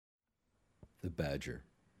The badger.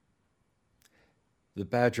 The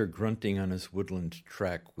badger grunting on his woodland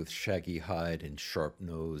track with shaggy hide and sharp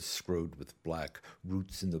nose scrowed with black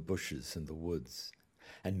roots in the bushes and the woods,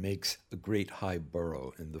 and makes a great high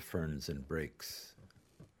burrow in the ferns and brakes.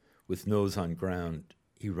 With nose on ground,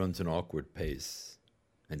 he runs an awkward pace,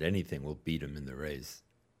 and anything will beat him in the race.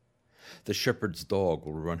 The shepherd's dog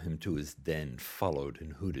will run him to his den, followed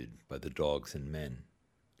and hooted by the dogs and men.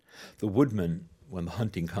 The woodman, when the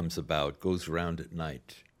hunting comes about, goes round at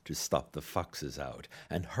night to stop the foxes out,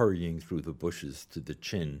 and hurrying through the bushes to the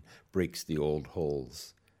chin, breaks the old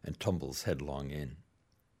holes and tumbles headlong in.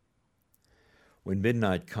 When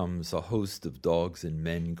midnight comes, a host of dogs and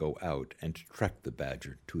men go out and track the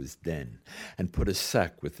badger to his den, and put a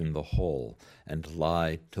sack within the hole, and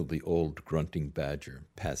lie till the old grunting badger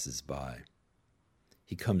passes by.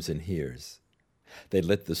 He comes and hears. They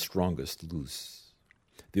let the strongest loose.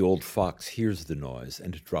 The old fox hears the noise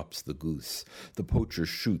and drops the goose. The poacher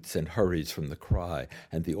shoots and hurries from the cry,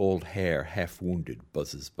 and the old hare, half-wounded,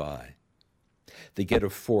 buzzes by. They get a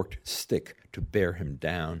forked stick to bear him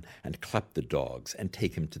down, and clap the dogs, and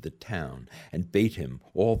take him to the town, and bait him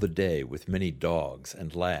all the day with many dogs,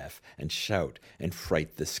 and laugh, and shout, and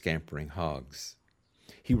fright the scampering hogs.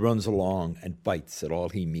 He runs along and bites at all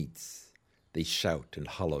he meets. They shout and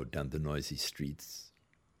hollow down the noisy streets.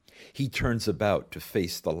 He turns about to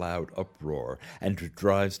face the loud uproar, and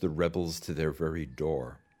drives the rebels to their very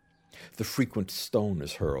door. The frequent stone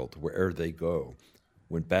is hurled where'er they go.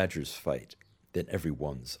 When badgers fight, then every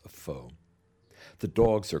one's a foe. The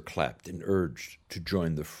dogs are clapped and urged to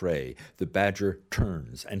join the fray. The badger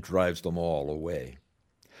turns and drives them all away.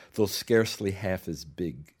 Though scarcely half as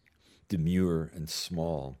big, demure and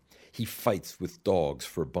small, he fights with dogs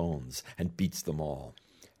for bones and beats them all.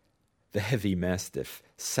 The heavy mastiff,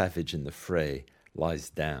 savage in the fray, lies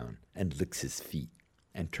down and licks his feet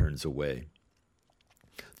and turns away.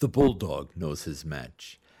 The bulldog knows his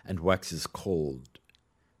match and waxes cold.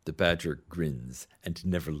 The badger grins and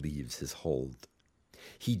never leaves his hold.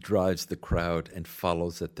 He drives the crowd and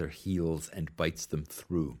follows at their heels and bites them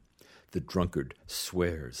through. The drunkard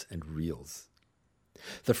swears and reels.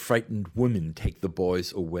 The frightened women take the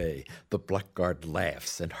boys away. The blackguard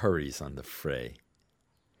laughs and hurries on the fray.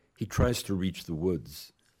 He tries to reach the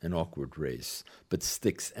woods, an awkward race, but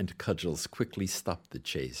sticks and cudgels quickly stop the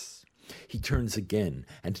chase. He turns again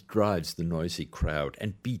and drives the noisy crowd,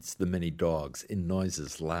 and beats the many dogs in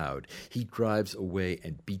noises loud. He drives away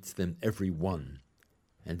and beats them every one,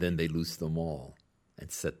 and then they loose them all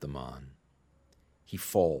and set them on. He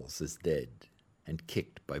falls as dead and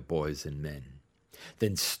kicked by boys and men,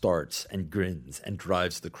 then starts and grins and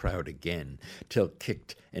drives the crowd again, till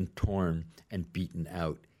kicked and torn and beaten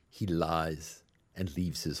out, he lies and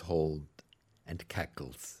leaves his hold, and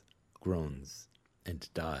cackles, groans, and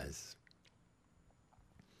dies.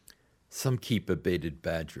 Some keep a baited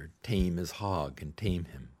badger, tame as hog, and tame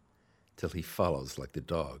him, till he follows like the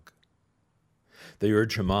dog. They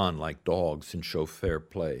urge him on like dogs and show fair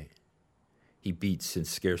play. He beats and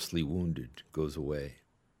scarcely wounded goes away.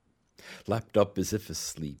 Lapped up as if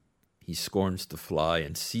asleep, he scorns to fly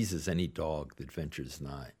and seizes any dog that ventures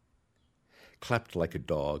nigh. Clapped like a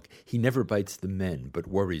dog, he never bites the men, but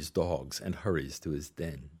worries dogs and hurries to his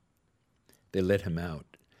den. They let him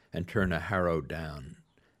out and turn a harrow down,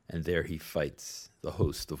 and there he fights the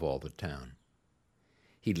host of all the town.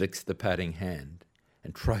 He licks the patting hand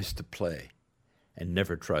and tries to play, and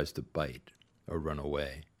never tries to bite or run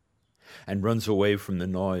away, and runs away from the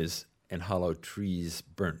noise and hollow trees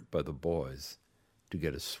burnt by the boys to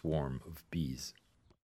get a swarm of bees.